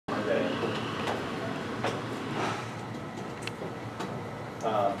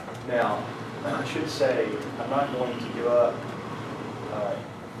Now, I should say I'm not going to give up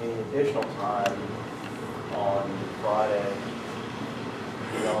any additional time on Friday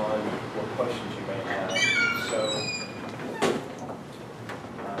beyond what questions you may have. So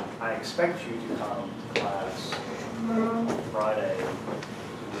I expect you to come to class on Friday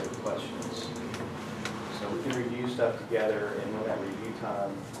with questions. So we can review stuff together, and when that review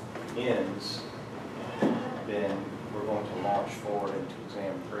time ends, then we're going to launch forward into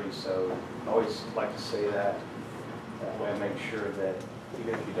exam 3. So I always like to say that way I make sure that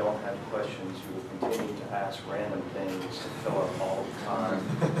even if you don't have questions, you will continue to ask random things to fill up all the time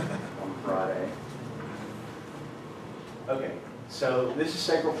on Friday. Okay, so this is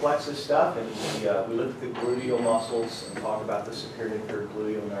sacral plexus stuff, and we looked at the gluteal muscles and talked about the superior and inferior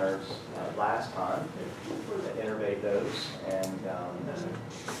gluteal nerves last time, to innervate those. And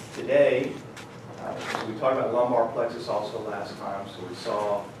today, so we talked about lumbar plexus also last time, so we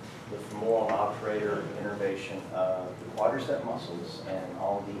saw the femoral and obturator innervation of the quadricep muscles and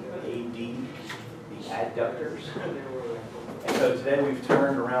all the AD, the adductors. And so today we've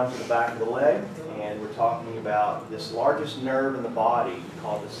turned around to the back of the leg, and we're talking about this largest nerve in the body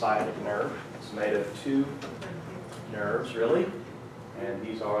called the sciatic nerve. It's made of 2 nerves, really, and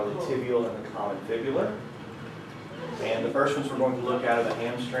these are the tibial and the common fibular. And the first ones we're going to look at are the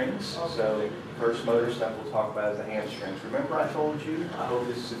hamstrings. So the first motor stuff we'll talk about is the hamstrings. Remember I told you, I hope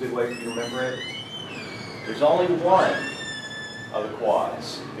this is a good way for you to remember it, there's only one of the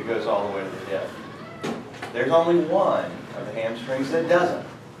quads that goes all the way to the hip. There's only one of the hamstrings that doesn't.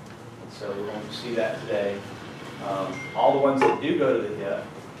 So we're going to see that today. All the ones that do go to the hip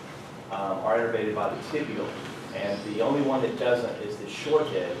are innervated by the tibial. And the only one that doesn't is the short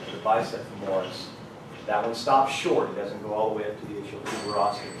head, the bicep femoris. That one stops short. It doesn't go all the way up to the ischial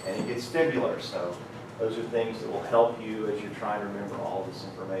tuberosity. And it gets fibular. So those are things that will help you as you're trying to remember all this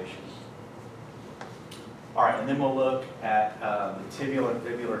information. All right, and then we'll look at the tibial and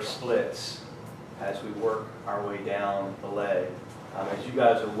fibular splits as we work our way down the leg. As you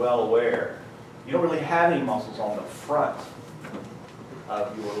guys are well aware, you don't really have any muscles on the front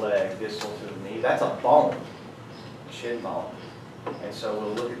of your leg, distal to the knee. That's a bone, shin bone. And so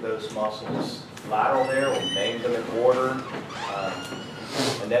we'll look at those muscles lateral there. We'll name them in order.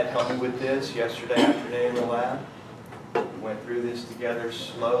 Annette helped me with this yesterday afternoon in the lab. We went through this together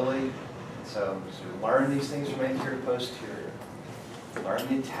slowly. So learn these things from anterior to posterior. Learn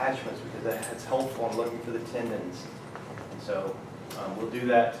the attachments because that's helpful in looking for the tendons. And so we'll do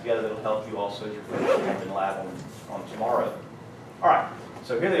that together. That'll help you also as you're finishing up in lab on tomorrow. All right,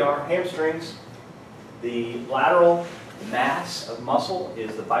 so here they are, hamstrings. The lateral mass of muscle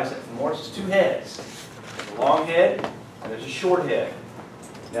is the bicep femoris. It's 2 heads. There's a long head and there's a short head.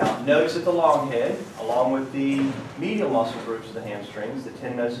 Now notice that the long head, along with the medial muscle groups of the hamstrings, the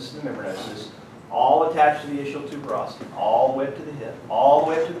tendinosus and the membranosus, all attached to the ischial tuberosity, all the way up to the hip, all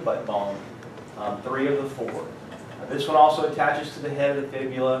the way up to the butt bone, 3 of the 4. Now, this one also attaches to the head of the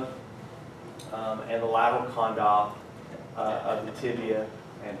fibula and the lateral condyle of the tibia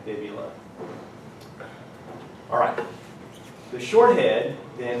and fibula. All right. The short head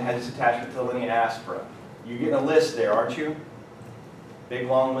then has its attachment to the linea aspera. You're getting a list there, aren't you? Big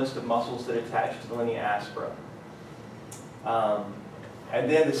long list of muscles that attach to the linea aspera. And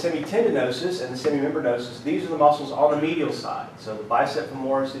then the semitendinosus and the semimembranosus, these are the muscles on the medial side. So the bicep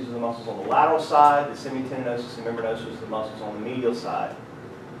femoris, these are the muscles on the lateral side. The semitendinosus and membranosus, the muscles on the medial side.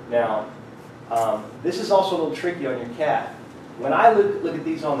 Now, this is also a little tricky on your cat. When I look at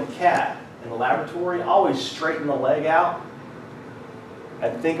these on the cat in the laboratory, I always straighten the leg out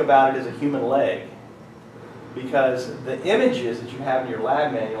and think about it as a human leg. Because the images that you have in your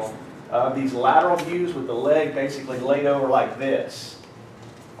lab manual of these lateral views with the leg basically laid over like this,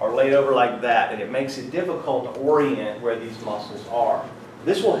 or laid over like that, and it makes it difficult to orient where these muscles are.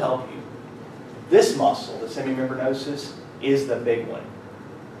 This will help you. This muscle, the semimembranosus, is the big one.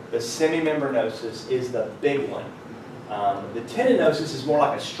 The semimembranosus is the big one. The tendinosus is more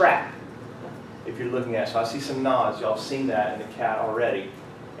like a strap, if you're looking at it. So I see some nods. Y'all have seen that in the cat already.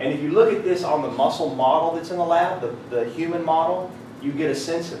 And if you look at this on the muscle model that's in the lab, the human model, you get a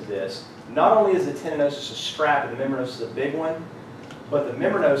sense of this. Not only is the tendinosus a strap and the membranosus a big one, but the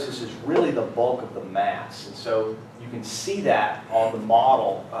membranosus is really the bulk of the mass. And so you can see that on the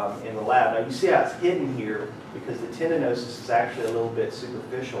model in the lab. Now you see how it's hidden here because the tendinosus is actually a little bit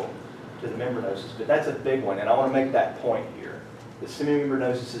superficial to the membranosus, but that's a big one, and I want to make that point here. The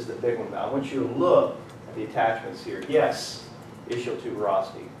semimembranosus is the big one. Now I want you to look at the attachments here. Yes, ischial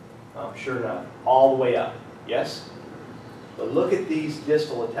tuberosity. Sure enough, all the way up. Yes? But look at these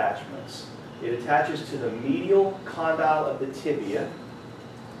distal attachments. It attaches to the medial condyle of the tibia,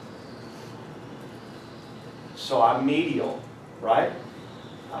 So I'm medial, right?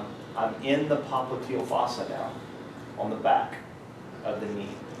 I'm in the popliteal fossa now, on the back of the knee.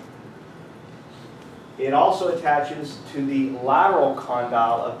 It also attaches to the lateral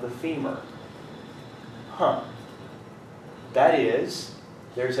condyle of the femur. That is,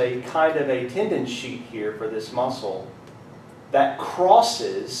 there's a kind of a tendon sheet here for this muscle that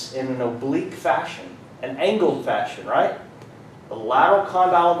crosses in an oblique fashion, an angled fashion, right? The lateral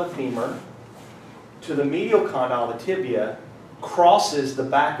condyle of the femur to the medial condyle of the tibia crosses the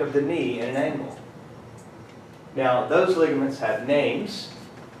back of the knee in an angle. Now, those ligaments have names,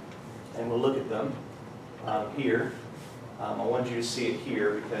 and we'll look at them here. I want you to see it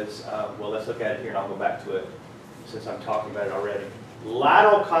here because, well, let's look at it here and I'll go back to it since I'm talking about it already.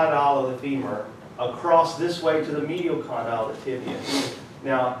 Lateral condyle of the femur across this way to the medial condyle of the tibia.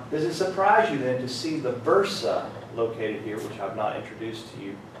 Now, does it surprise you then to see the bursa located here, which I've not introduced to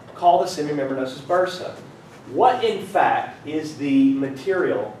you, called the semimembranosus bursa? What, in fact, is the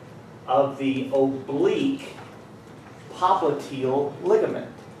material of the oblique popliteal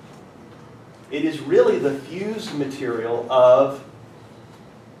ligament? It is really the fused material of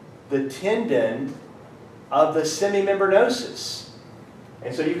the tendon of the semimembranosus.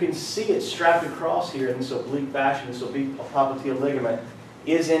 And so you can see it strapped across here in this oblique fashion. This oblique popliteal ligament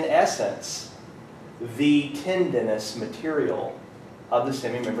is in essence the tendinous material of the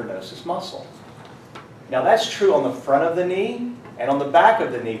semimembranosus muscle. Now that's true on the front of the knee and on the back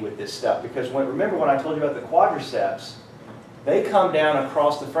of the knee with this stuff, because remember when I told you about the quadriceps, they come down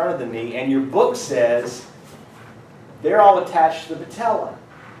across the front of the knee, and your book says they're all attached to the patella.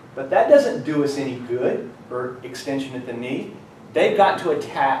 But that doesn't do us any good for extension at the knee. They've got to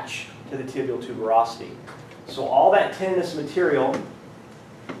attach to the tibial tuberosity. So all that tendinous material,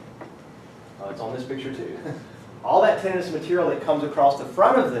 it's on this picture too, all that tendinous material that comes across the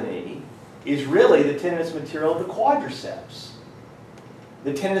front of the knee is really the tendinous material of the quadriceps.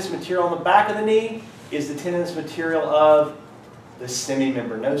 The tendinous material on the back of the knee is the tendinous material of the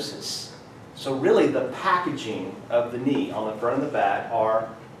semimembranosus. So really the packaging of the knee on the front and the back are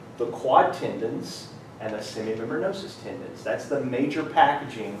the quad tendons and the semimembranosus tendons. That's the major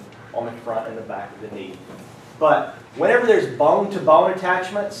packaging on the front and the back of the knee. But whenever there's bone-to-bone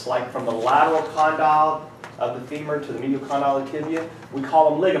attachments, like from the lateral condyle of the femur to the medial condyle of the tibia, we call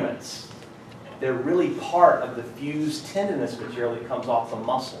them ligaments. They're really part of the fused tendinous material that comes off the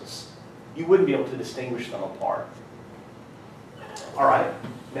muscles. You wouldn't be able to distinguish them apart. All right,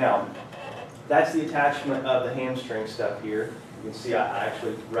 now, that's the attachment of the hamstring stuff here. You can see I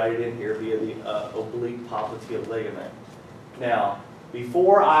actually write it in here via the oblique popliteal ligament. Now,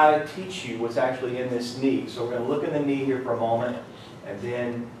 before I teach you what's actually in this knee, so we're going to look in the knee here for a moment, and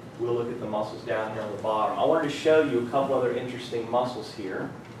then we'll look at the muscles down here on the bottom. I wanted to show you a couple other interesting muscles here.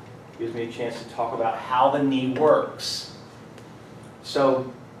 Gives me a chance to talk about how the knee works.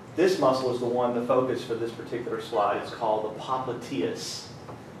 So this muscle is the one, the focus for this particular slide. It's called the popliteus.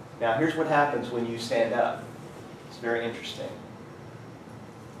 Now here's what happens when you stand up. It's very interesting.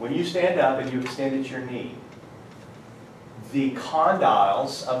 When you stand up and you extend at your knee, the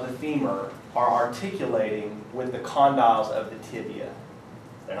condyles of the femur are articulating with the condyles of the tibia.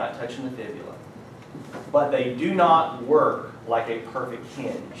 They're not touching the fibula. But they do not work like a perfect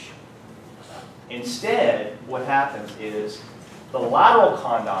hinge. Instead, what happens is the lateral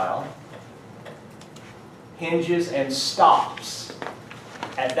condyle hinges and stops.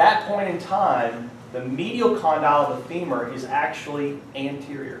 At that point in time, the medial condyle of the femur is actually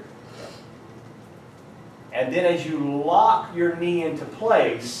anterior. And then as you lock your knee into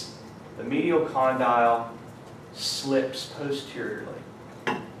place, the medial condyle slips posteriorly.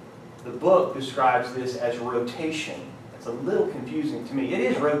 The book describes this as rotation. It's a little confusing to me. It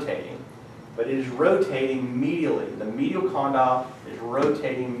is rotating, but it is rotating medially. The medial condyle is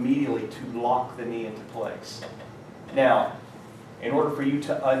rotating medially to lock the knee into place. Now, in order for you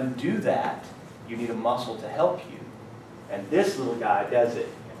to undo that, you need a muscle to help you. And this little guy does it.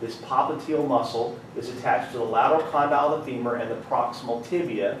 This popliteal muscle is attached to the lateral condyle of the femur and the proximal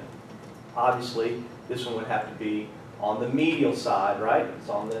tibia. Obviously, this one would have to be on the medial side, right? It's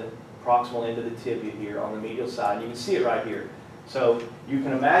on the proximal end of the tibia here on the medial side. You can see it right here. So you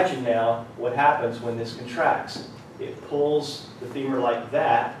can imagine now what happens when this contracts. It pulls the femur like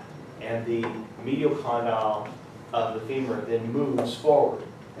that, and the medial condyle of the femur then moves forward,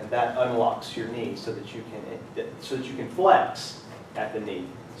 and that unlocks your knee so that you can flex at the knee.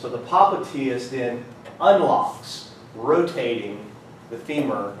 So the popliteus then unlocks, rotating the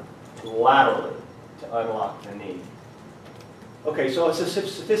femur laterally to unlock the knee. Okay, so it's a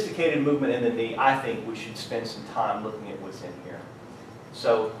sophisticated movement in the knee. I think we should spend some time looking at what's in here.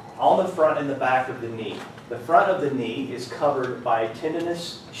 So on the front and the back of the knee. The front of the knee is covered by a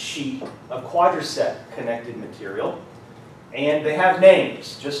tendinous sheet of quadricep connected material. And they have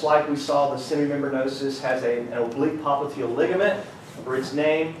names, just like we saw the semimembranosus has an oblique popliteal ligament for its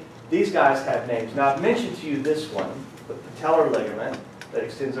name. These guys have names. Now I've mentioned to you this one, the patellar ligament that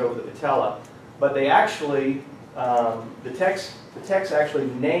extends over the patella, but they actually, the text actually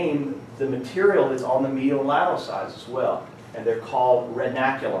name the material that's on the medial and lateral sides as well, and they're called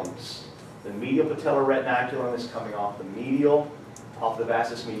retinaculums. The medial patellar retinaculum is coming off the medial, off the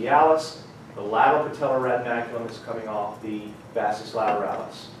vastus medialis. The lateral patellar retinaculum is coming off the vastus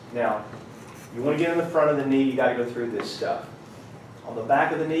lateralis. Now, you want to get in the front of the knee, you got to go through this stuff. On the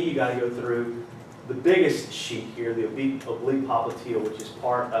back of the knee, you got to go through the biggest sheet here, the oblique popliteal, which is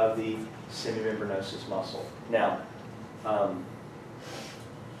part of the semimembranosus muscle. Now,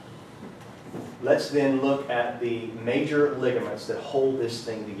 let's then look at the major ligaments that hold this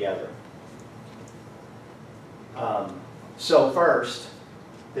thing together. So first,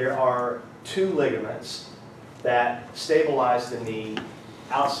 there are two ligaments that stabilize the knee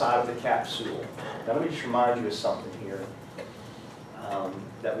outside of the capsule. Now let me just remind you of something here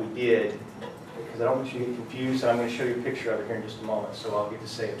that we did, because I don't want you to get confused, and I'm going to show you a picture of it here in just a moment, so I'll get to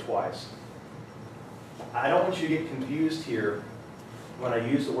say it twice. I don't want you to get confused here when I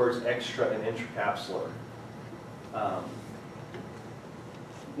use the words extra and intracapsular.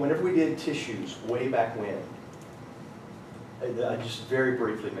 Whenever we did tissues way back when, I just very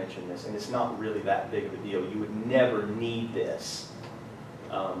briefly mentioned this, and it's not really that big of a deal. You would never need this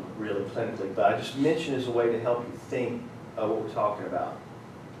really clinically, but I just mention it as a way to help you think of what we're talking about.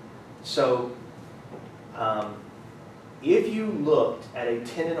 So, if you looked at a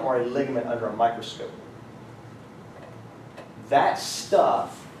tendon or a ligament under a microscope, that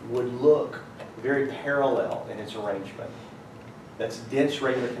stuff would look very parallel in its arrangement. That's dense,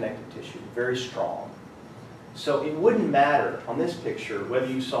 regular connective tissue, very strong. So it wouldn't matter on this picture whether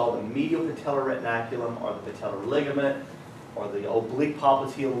you saw the medial patellar retinaculum or the patellar ligament or the oblique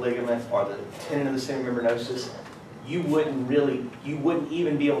popliteal ligament or the tendon of the semimembranosus. You wouldn't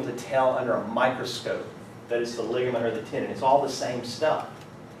even be able to tell under a microscope that it's the ligament or the tendon. It's all the same stuff.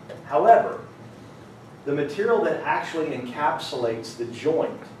 However, the material that actually encapsulates the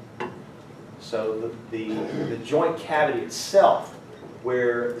joint, so the joint cavity itself,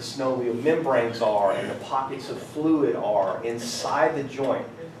 where the synovial membranes are and the pockets of fluid are inside the joint,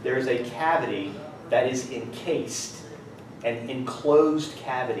 there is a cavity that is encased, an enclosed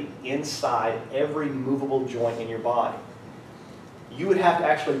cavity inside every movable joint in your body. You would have to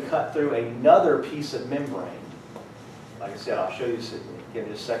actually cut through another piece of membrane. Like I said, I'll show you this in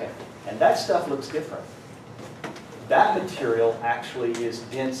just a second. And that stuff looks different. That material actually is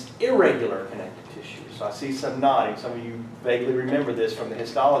dense, irregular connective tissue. So I see some nodding. Some of you vaguely remember this from the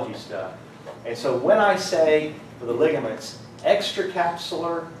histology stuff. And so when I say for the ligaments,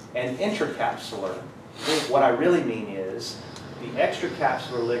 extracapsular and intracapsular, what I really mean is the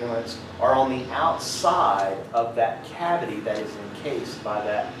extracapsular ligaments are on the outside of that cavity that is encased by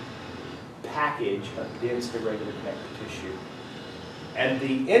that package of dense, irregular connective tissue. And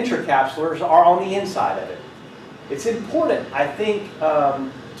the intracapsulars are on the inside of it. It's important, I think,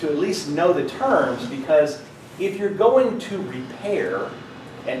 to at least know the terms, because if you're going to repair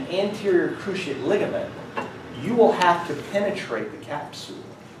an anterior cruciate ligament, you will have to penetrate the capsule.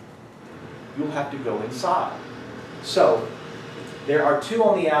 You'll have to go inside. So there are two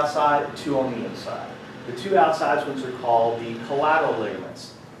on the outside, two on the inside. The two outside ones are called the collateral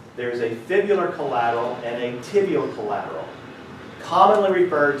ligaments. There's a fibular collateral and a tibial collateral, commonly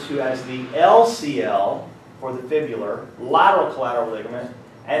referred to as the LCL for the fibular, lateral collateral ligament,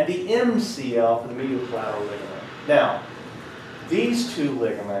 and the MCL for the medial collateral ligament. Now, these two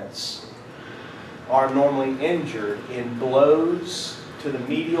ligaments are normally injured in blows to the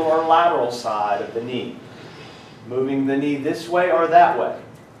medial or lateral side of the knee. Moving the knee this way or that way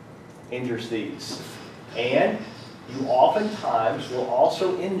injures these. And you oftentimes will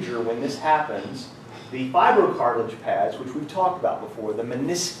also injure, when this happens, the fibrocartilage pads, which we've talked about before, the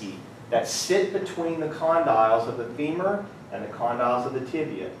menisci, that sit between the condyles of the femur and the condyles of the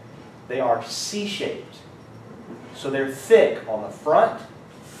tibia. They are C-shaped. So they're thick on the front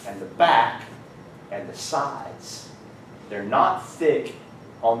and the back and the sides. They're not thick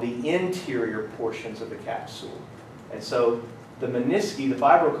on the interior portions of the capsule. And so the menisci, the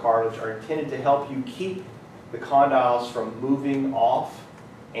fibrocartilage, are intended to help you keep the condyles from moving off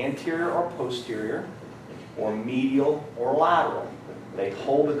anterior or posterior, or medial or lateral. They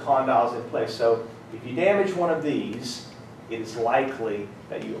hold the condyles in place. So if you damage one of these, it is likely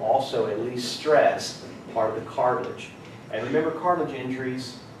that you also at least stress part of the cartilage. And remember, cartilage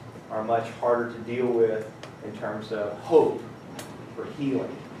injuries are much harder to deal with in terms of hope for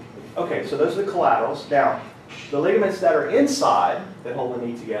healing. Okay, so those are the collaterals. Now, the ligaments that are inside that hold the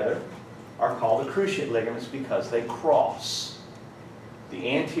knee together are called the cruciate ligaments because they cross the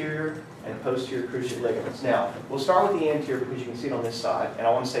anterior and posterior cruciate ligaments. Now, we'll start with the anterior because you can see it on this side, and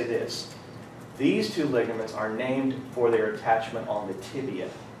I want to say this. These two ligaments are named for their attachment on the tibia.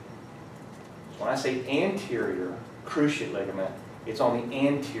 When I say anterior cruciate ligament, it's on the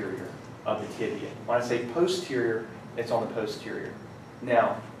anterior of the tibia. When I say posterior, it's on the posterior.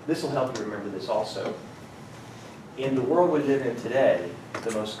 Now, this will help you remember this also. In the world we live in today,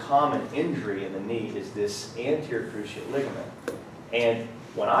 the most common injury in the knee is this anterior cruciate ligament. And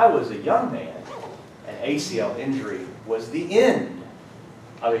when I was a young man, an ACL injury was the end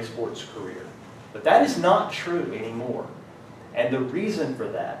of a sports career. But that is not true anymore. And the reason for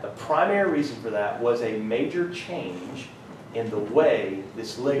that, the primary reason for that, was a major change in the way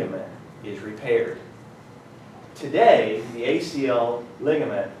this ligament is repaired. Today, the ACL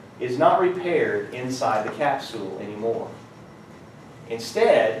ligament is not repaired inside the capsule anymore.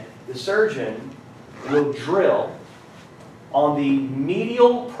 Instead, the surgeon will drill on the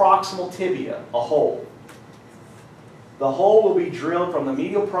medial proximal tibia a hole. The hole will be drilled from the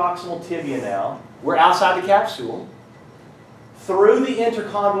medial proximal tibia now, we're outside the capsule, through the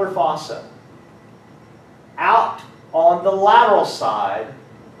intercondylar fossa, out on the lateral side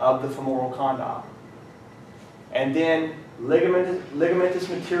of the femoral condyle. And then ligamentous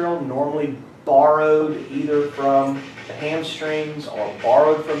material, normally borrowed either from the hamstrings or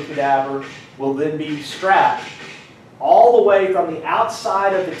borrowed from cadaver, will then be strapped all the way from the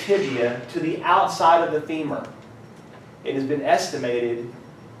outside of the tibia to the outside of the femur. It has been estimated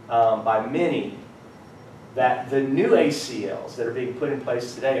by many that the new ACLs that are being put in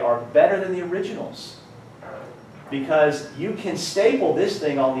place today are better than the originals, because you can staple this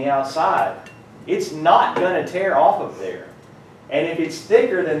thing on the outside. It's not going to tear off of there. And if it's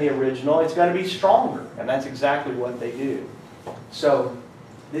thicker than the original, it's going to be stronger. And that's exactly what they do. So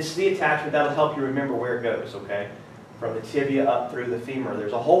this is the attachment that will help you remember where it goes, okay? From the tibia up through the femur.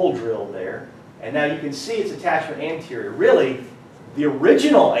 There's a hole drilled there. And now you can see its attachment anterior. Really, the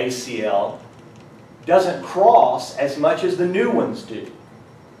original ACL doesn't cross as much as the new ones do.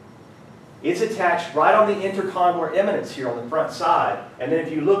 It's attached right on the intercondylar eminence here on the front side. And then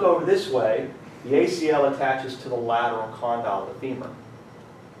if you look over this way, the ACL attaches to the lateral condyle of the femur.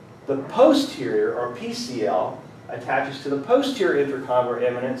 The posterior, or PCL, attaches to the posterior intercondylar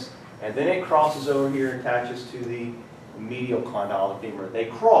eminence, and then it crosses over here and attaches to the medial condyle of the femur. They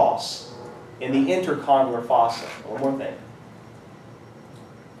cross in the intercondylar fossa. One more thing.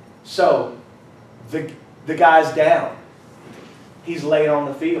 So, the guy's down. He's laid on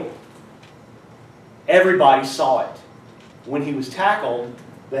the field. Everybody saw it. When he was tackled,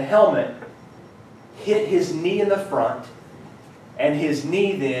 the helmet hit his knee in the front, and his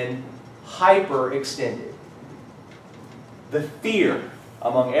knee then hyperextended. The fear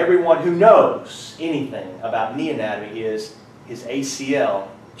among everyone who knows anything about knee anatomy is his ACL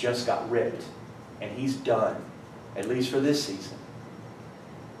just got ripped, and he's done, at least for this season.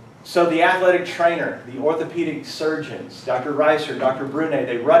 So the athletic trainer, the orthopedic surgeons, Dr. Reiser, Dr. Brunet,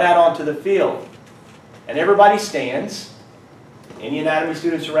 they run out onto the field, and everybody stands. Any anatomy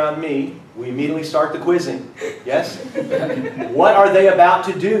students around me, we immediately start the quizzing. Yes? What are they about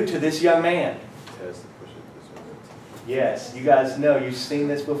to do to this young man? Yes, you guys know, you've seen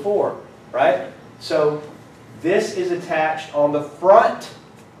this before, right? So this is attached on the front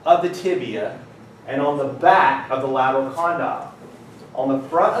of the tibia and on the back of the lateral condyle. On the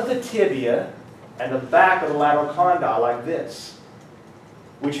front of the tibia and the back of the lateral condyle, like this.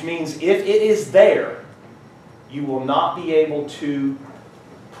 Which means if it is there, you will not be able to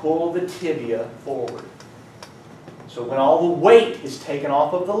pull the tibia forward. So when all the weight is taken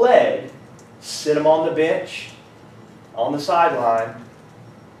off of the leg, sit them on the bench, on the sideline,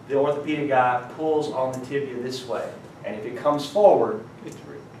 the orthopedic guy pulls on the tibia this way. And if it comes forward,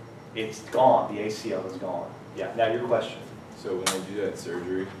 it's gone. The ACL is gone. Yeah, now your question. So when they do that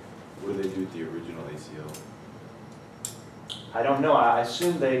surgery, what do they do with the original ACL? I don't know. I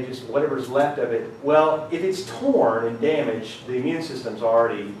assume they just, whatever's left of it. Well, if it's torn and damaged, the immune system's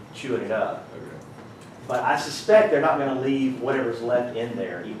already chewing it up. Okay. But I suspect they're not going to leave whatever's left in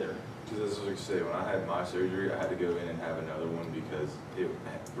there either. Because as I was say, when I had my surgery, I had to go in and have another one because it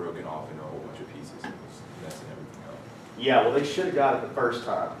had broken off into a whole bunch of pieces. It was messing everything up. Yeah, well, they should have got it the first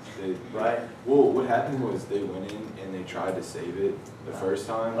time, right? Well, what happened was they went in and they tried to save it the first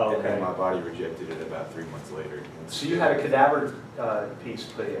time, and then my body rejected it about 3 months later. So you had a cadaver piece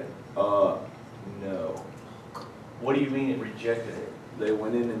put in? No. What do you mean it rejected it? They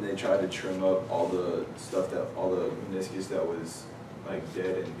went in and they tried to trim up all the stuff all the meniscus that was like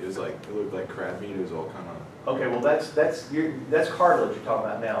dead, and it was like, it looked like crab meat. It was all kind of. Okay, well that's cartilage you're talking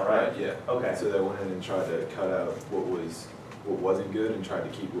about now, right? Yeah. Okay. So they went in and tried to cut out what wasn't good and tried to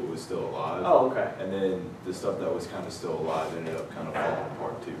keep what was still alive. Oh, okay. And then the stuff that was kind of still alive ended up kind of falling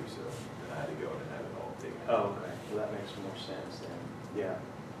apart too. So I had to go in and have it all taken out. Oh, okay. Well, that makes more sense then. Yeah.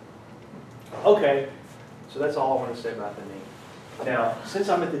 Okay. So that's all I want to say about the knee. Now, since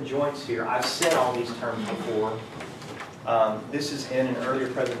I'm at the joints here, I've said all these terms before. This is in an earlier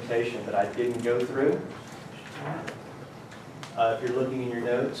presentation that I didn't go through. If you're looking in your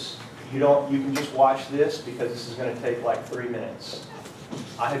notes, you can just watch this because this is going to take like 3 minutes.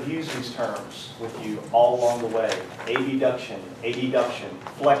 I have used these terms with you all along the way. Abduction, adduction,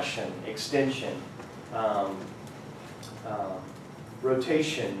 flexion, extension,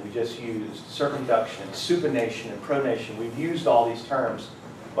 rotation we just used, circumduction, supination, and pronation. We've used all these terms.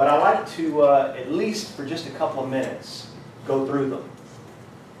 But I like to, at least for just a couple of minutes, go through them.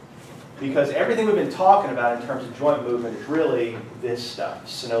 Because everything we've been talking about in terms of joint movement is really this stuff,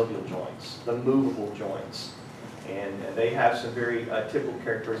 synovial joints, the movable joints. And they have some very typical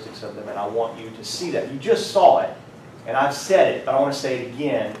characteristics of them, and I want you to see that. You just saw it, and I've said it, but I want to say it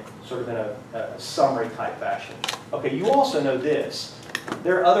again, sort of in a summary type fashion. Okay, you also know this.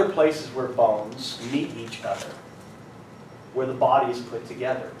 There are other places where bones meet each other, where the body is put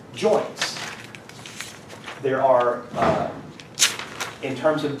together. Joints. There are, in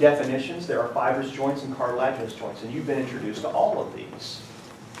terms of definitions, there are fibrous joints and cartilaginous joints, and you've been introduced to all of these.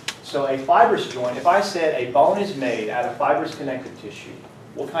 So a fibrous joint, if I said a bone is made out of fibrous connective tissue,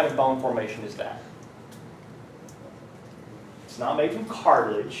 what kind of bone formation is that? It's not made from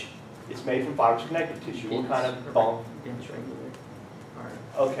cartilage. It's made from fibrous connective tissue. What kind of bone?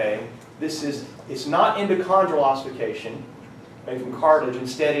 Okay, it's not endochondral ossification made from cartilage.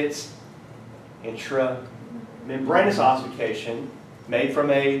 Instead, it's intramembranous ossification made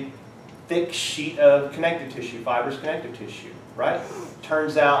from a thick sheet of connective tissue, fibrous connective tissue, right?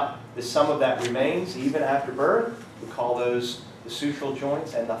 Turns out that some of that remains even after birth. We call those the sutural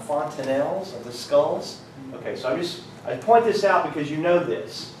joints and the fontanelles of the skulls. Okay, so I point this out because you know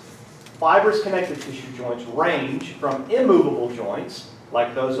this. Fibrous connective tissue joints range from immovable joints,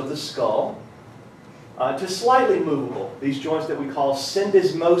 like those of the skull, to slightly movable, these joints that we call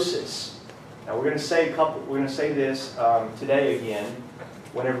syndesmosis. Now we're going to say this today again,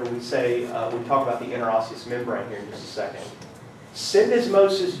 whenever we talk about the interosseous membrane here in just a second.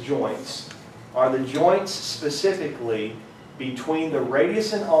 Syndesmosis joints are the joints specifically between the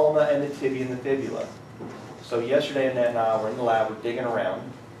radius and ulna and the tibia and the fibula. So yesterday Annette and I were in the lab, we're digging around,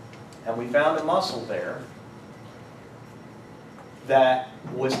 and we found a muscle there that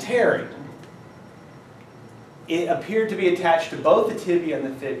was tearing. It appeared to be attached to both the tibia and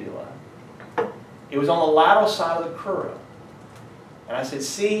the fibula. It was on the lateral side of the crura. And I said,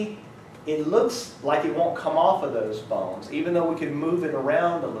 see, it looks like it won't come off of those bones, even though we could move it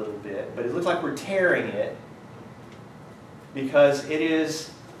around a little bit, but it looks like we're tearing it because it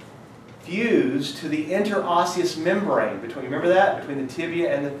is fused to the interosseous membrane between, remember that? Between the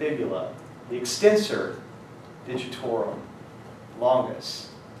tibia and the fibula, the extensor digitorum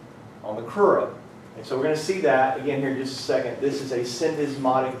longus on the crura. And so we're going to see that again here in just a second. This is a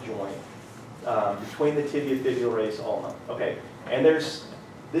syndesmotic joint between the tibia, fibula, radius, ulna. Okay, and this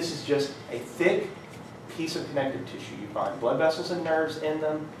is just a thick piece of connective tissue. You find blood vessels and nerves in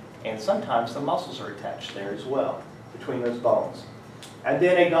them, and sometimes the muscles are attached there as well, between those bones. And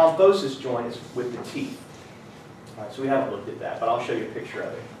then a gomphosis joint is with the teeth. All right, so we haven't looked at that, but I'll show you a picture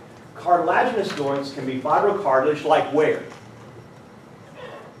of it. Cartilaginous joints can be fibrocartilage, like where?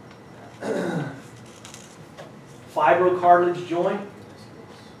 Fibrocartilage joint.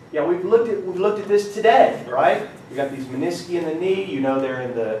 Yeah, we've looked at this today, right? We got these menisci in the knee. You know they're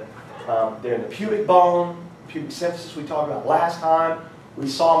in the pubic bone, pubic symphysis we talked about last time. We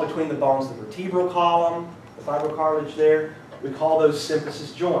saw them between the bones, the vertebral column, the fibrocartilage there. We call those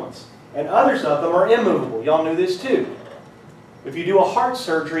symphysis joints. And others of them are immovable. Y'all knew this too. If you do a heart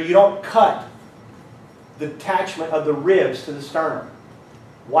surgery, you don't cut the attachment of the ribs to the sternum.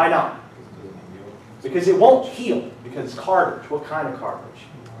 Why not? Because it won't heal, because it's cartilage. What kind of cartilage?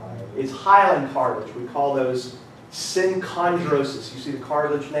 It's hyaline cartilage. We call those synchondrosis. You see the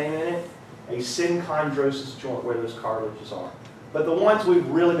cartilage name in it? A synchondrosis joint where those cartilages are. But the ones we've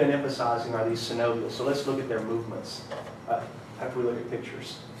really been emphasizing are these synovials. So let's look at their movements after we look at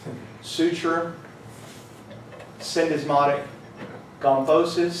pictures. Suture, syndesmotic,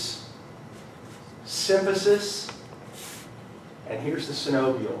 gomphosis, symphysis, and here's the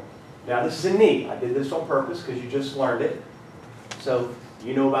synovial. Now this is a knee. I did this on purpose because you just learned it. So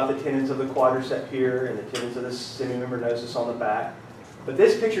you know about the tendons of the quadricep here and the tendons of the semimembranosus on the back. But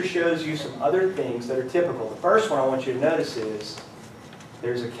this picture shows you some other things that are typical. The first one I want you to notice is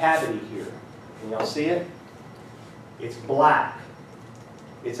there's a cavity here. Can y'all see it? It's black.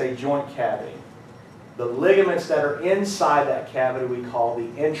 It's a joint cavity. The ligaments that are inside that cavity we call the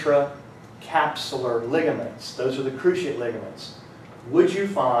intracapsular ligaments. Those are the cruciate ligaments. Would you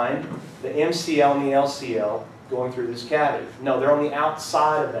find the MCL and the LCL going through this cavity? No, they're on the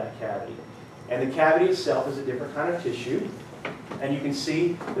outside of that cavity. And the cavity itself is a different kind of tissue. And you can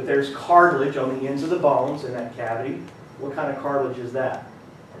see that there's cartilage on the ends of the bones in that cavity. What kind of cartilage is that?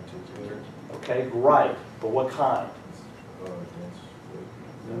 Articular. Okay, right. But what kind?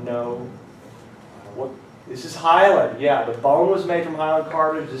 No. What? This is hyaline. Yeah, the bone was made from hyaline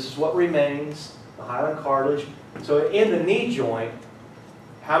cartilage. This is what remains, the hyaline cartilage. So in the knee joint,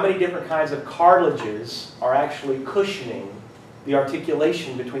 how many different kinds of cartilages are actually cushioning the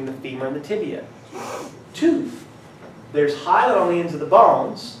articulation between the femur and the tibia? 2. There's hyaline on the ends of the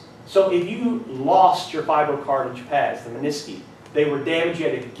bones. So if you lost your fibrocartilage pads, the menisci, they were damaged, you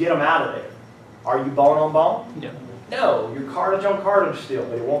had to get them out of there. Are you bone on bone? No. No, you're cartilage on cartilage still,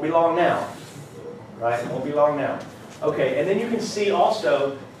 but it won't be long now. Right? It won't be long now. Okay, and then you can see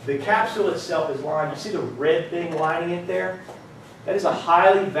also the capsule itself is lined. You see the red thing lining it there? That is a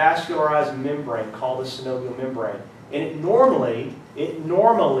highly vascularized membrane called the synovial membrane. And it normally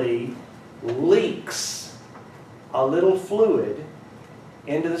leaks a little fluid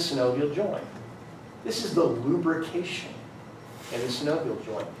into the synovial joint. This is the lubrication in the synovial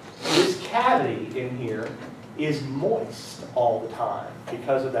joint. This cavity in here is moist all the time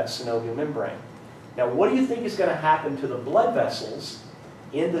because of that synovial membrane. Now, what do you think is going to happen to the blood vessels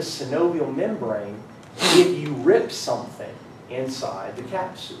in the synovial membrane if you rip something inside the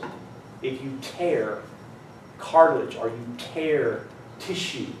capsule? If you tear cartilage or you tear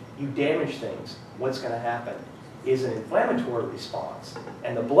tissue, you damage things, what's going to happen is an inflammatory response.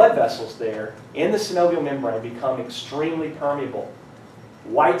 And the blood vessels there in the synovial membrane become extremely permeable.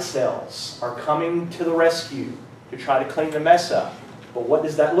 White cells are coming to the rescue to try to clean the mess up. But what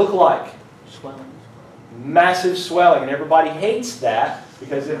does that look like? Swelling. Massive swelling. And everybody hates that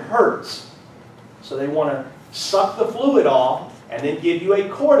because it hurts. So they want to suck the fluid off and then give you a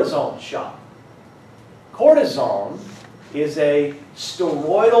cortisone shot. Cortisone is a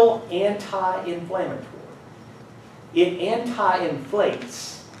steroidal anti-inflammatory. It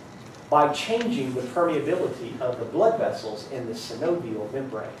anti-inflates by changing the permeability of the blood vessels in the synovial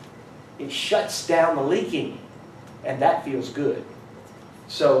membrane. It shuts down the leaking, and that feels good.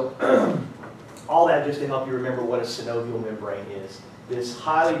 So all that just to help you remember what a synovial membrane is. This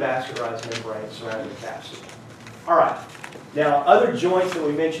highly vascularized membrane surrounding the capsule. All right. Now, other joints that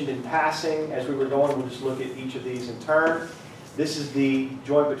we mentioned in passing as we were going, we'll just look at each of these in turn. This is the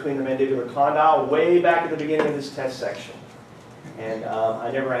joint between the mandibular condyle, way back at the beginning of this test section. And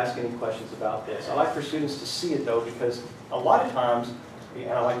I never ask any questions about this. I like for students to see it, though, because a lot of times, and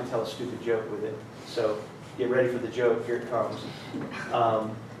I like to tell a stupid joke with it, so get ready for the joke, here it comes. A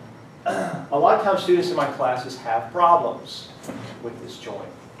lot of times students in my classes have problems with this joint,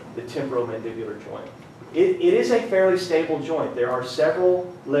 the temporomandibular joint. It is a fairly stable joint. There are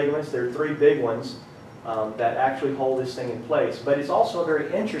several ligaments, there are 3 big ones that actually hold this thing in place. But it's also a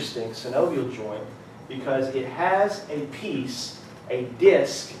very interesting synovial joint because it has a piece, a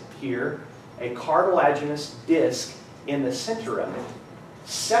disc here, a cartilaginous disc in the center of it,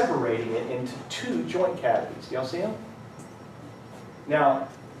 separating it into 2 joint cavities. Do y'all see them? Now,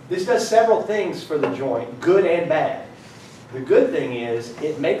 this does several things for the joint, good and bad. The good thing is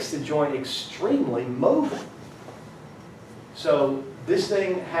it makes the joint extremely mobile. So this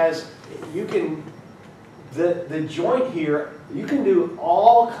thing has, the joint here, you can do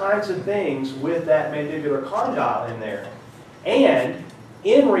all kinds of things with that mandibular condyle in there. And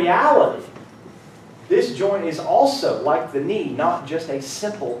in reality, this joint is also, like the knee, not just a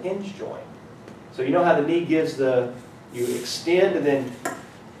simple hinge joint. So you know how the knee gives you extend and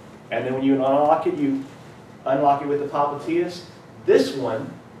then when you unlock it, you unlock it with the popliteus. This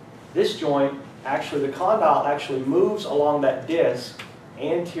joint, actually the condyle actually moves along that disc,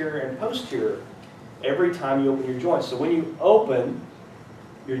 anterior and posterior, every time you open your joint. So when you open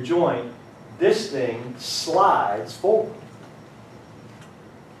your joint, this thing slides forward.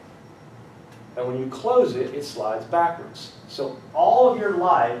 And when you close it, it slides backwards. So all of your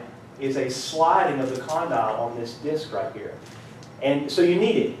life is a sliding of the condyle on this disc right here. And so you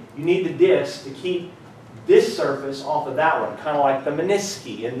need it. You need the disc to keep this surface off of that one, kind of like the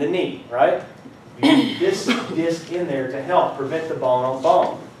menisci in the knee, right? You need this disc in there to help prevent the bone on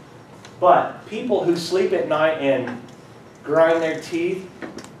bone. But people who sleep at night and grind their teeth,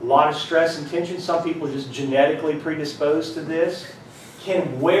 a lot of stress and tension, some people are just genetically predisposed to this,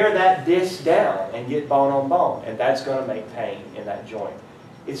 can wear that disc down and get bone on bone, and that's going to make pain in that joint.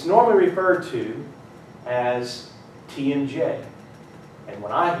 It's normally referred to as TMJ. And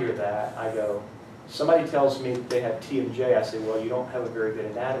when I hear that, I go, somebody tells me that they have TMJ, I say, well, you don't have a very good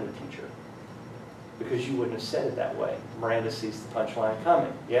anatomy teacher, because you wouldn't have said it that way. Miranda sees the punchline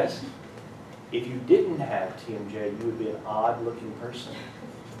coming, yes? If you didn't have TMJ, you would be an odd-looking person.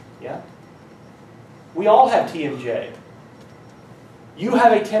 Yeah? We all have TMJ. You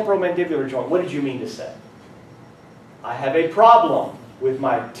have a temporomandibular joint. What did you mean to say? I have a problem with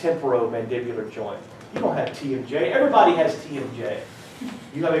my temporomandibular joint. You don't have TMJ. Everybody has TMJ.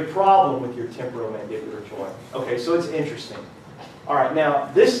 You have a problem with your temporomandibular joint. Okay, so it's interesting. All right,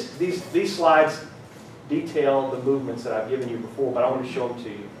 now these slides detail the movements that I've given you before, but I want to show them to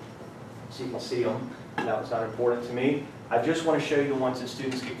you so you can see them. That was not important to me. I just want to show you the ones that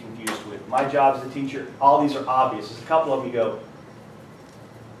students get confused with. My job as a teacher, all these are obvious. There's a couple of them you go,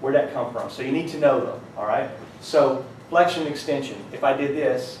 where'd that come from? So you need to know them, all right? So flexion and extension. If I did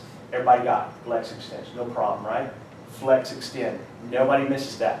this, everybody got it. Flex, extension, no problem, right? Flex, extend. Nobody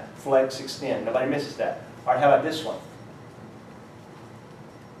misses that. Flex, extend. Nobody misses that. All right, how about this one?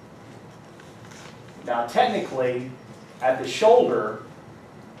 Now, technically, at the shoulder,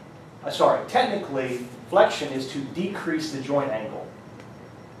 technically, flexion is to decrease the joint angle.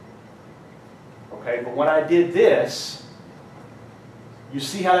 Okay, but when I did this, you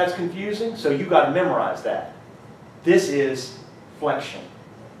see how that's confusing? So you got to memorize that. This is flexion.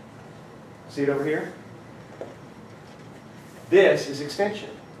 See it over here? This is extension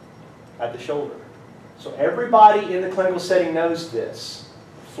at the shoulder. So everybody in the clinical setting knows this.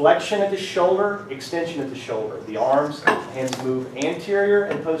 Flexion at the shoulder, extension at the shoulder. The arms, hands move anterior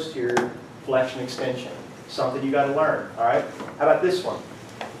and posterior, flexion, extension. Something you got to learn, all right? How about this one?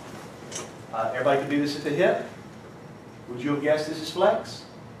 Everybody can do this at the hip. Would you have guessed this is flex?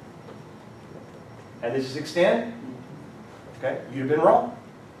 And this is extend? Okay, you've been wrong.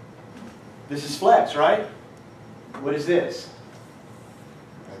 This is flex, right? What is this?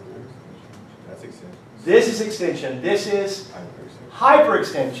 That's extension. This is extension. This is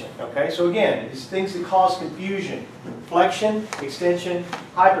hyperextension. Okay, so again, these things that cause confusion. Flexion, extension,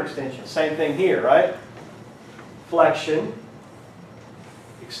 hyperextension. Same thing here, right? Flexion,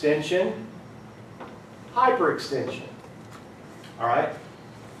 extension, hyperextension. All right?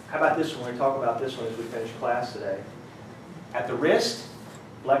 How about this one? We're going to talk about this one as we finish class today. At the wrist,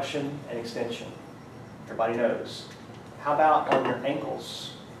 flexion and extension. Everybody knows. How about on your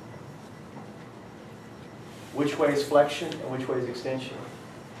ankles? Which way is flexion and which way is extension?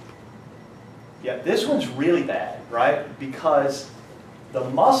 Yeah, this one's really bad, right? Because the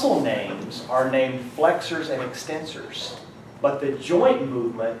muscle names are named flexors and extensors, but the joint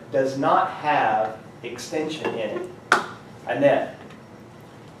movement does not have extension in it. Annette,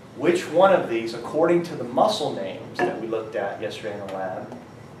 which one of these, according to the muscle names that we looked at yesterday in the lab,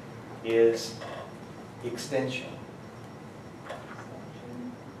 is extension?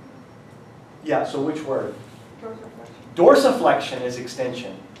 Yeah, so which word? Dorsiflexion is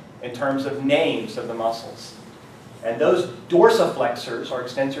extension in terms of names of the muscles. And those dorsiflexors or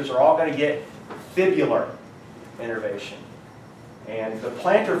extensors are all going to get fibular innervation. And the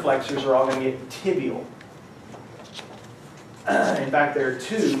plantar flexors are all going to get tibial. In fact, there are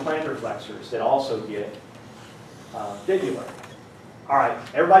two plantar flexors that also get fibular. All right,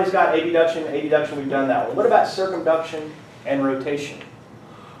 everybody's got abduction, adduction, we've done that one. What about circumduction and rotation?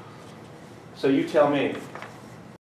 So you tell me.